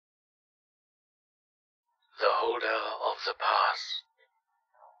holder of the past.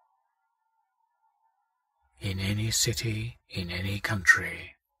 In any city, in any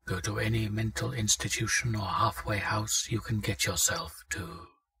country, go to any mental institution or halfway house you can get yourself to.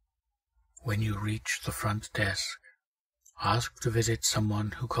 When you reach the front desk, ask to visit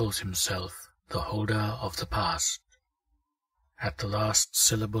someone who calls himself the holder of the past. At the last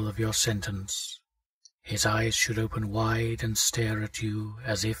syllable of your sentence, his eyes should open wide and stare at you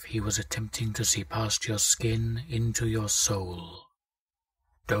as if he was attempting to see past your skin into your soul.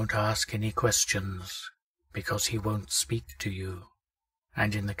 Don't ask any questions, because he won't speak to you,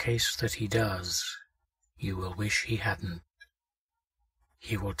 and in the case that he does, you will wish he hadn't.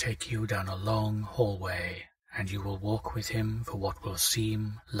 He will take you down a long hallway, and you will walk with him for what will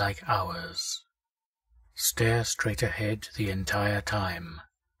seem like hours. Stare straight ahead the entire time,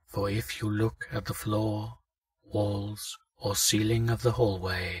 for if you look at the floor, walls, or ceiling of the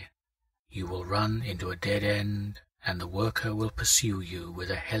hallway, you will run into a dead end, and the worker will pursue you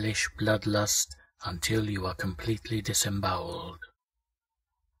with a hellish bloodlust until you are completely disemboweled.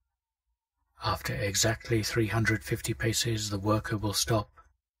 After exactly 350 paces, the worker will stop,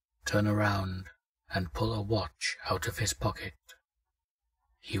 turn around, and pull a watch out of his pocket.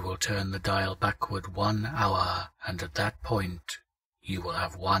 He will turn the dial backward 1 hour, and at that point, you will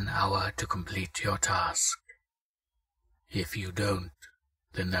have 1 hour to complete your task. If you don't,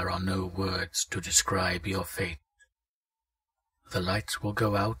 then there are no words to describe your fate. The lights will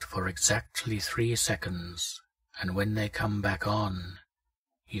go out for exactly 3 seconds, and when they come back on,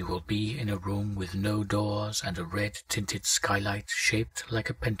 you will be in a room with no doors and a red-tinted skylight shaped like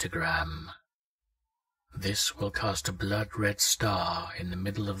a pentagram. This will cast a blood-red star in the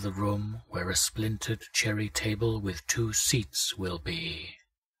middle of the room where a splintered cherry table with 2 seats will be.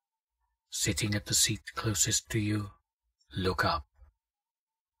 Sitting at the seat closest to you, look up.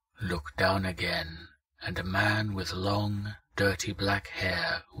 Look down again, and a man with long, dirty black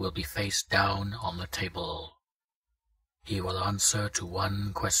hair will be face down on the table. He will answer to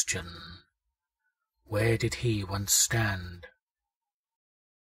one question. Where did he once stand?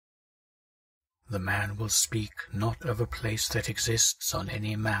 The man will speak not of a place that exists on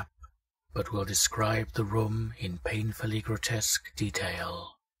any map, but will describe the room in painfully grotesque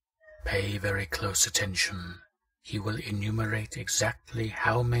detail. Pay very close attention. He will enumerate exactly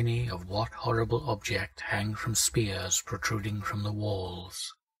how many of what horrible object hang from spears protruding from the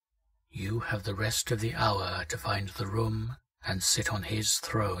walls. You have the rest of the hour to find the room and sit on his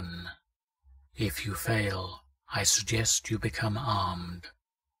throne. If you fail, I suggest you become armed.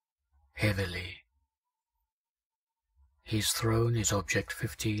 Heavily. His throne is object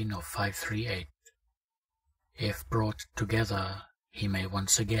 15 of 538. If brought together, he may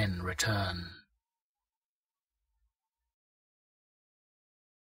once again return.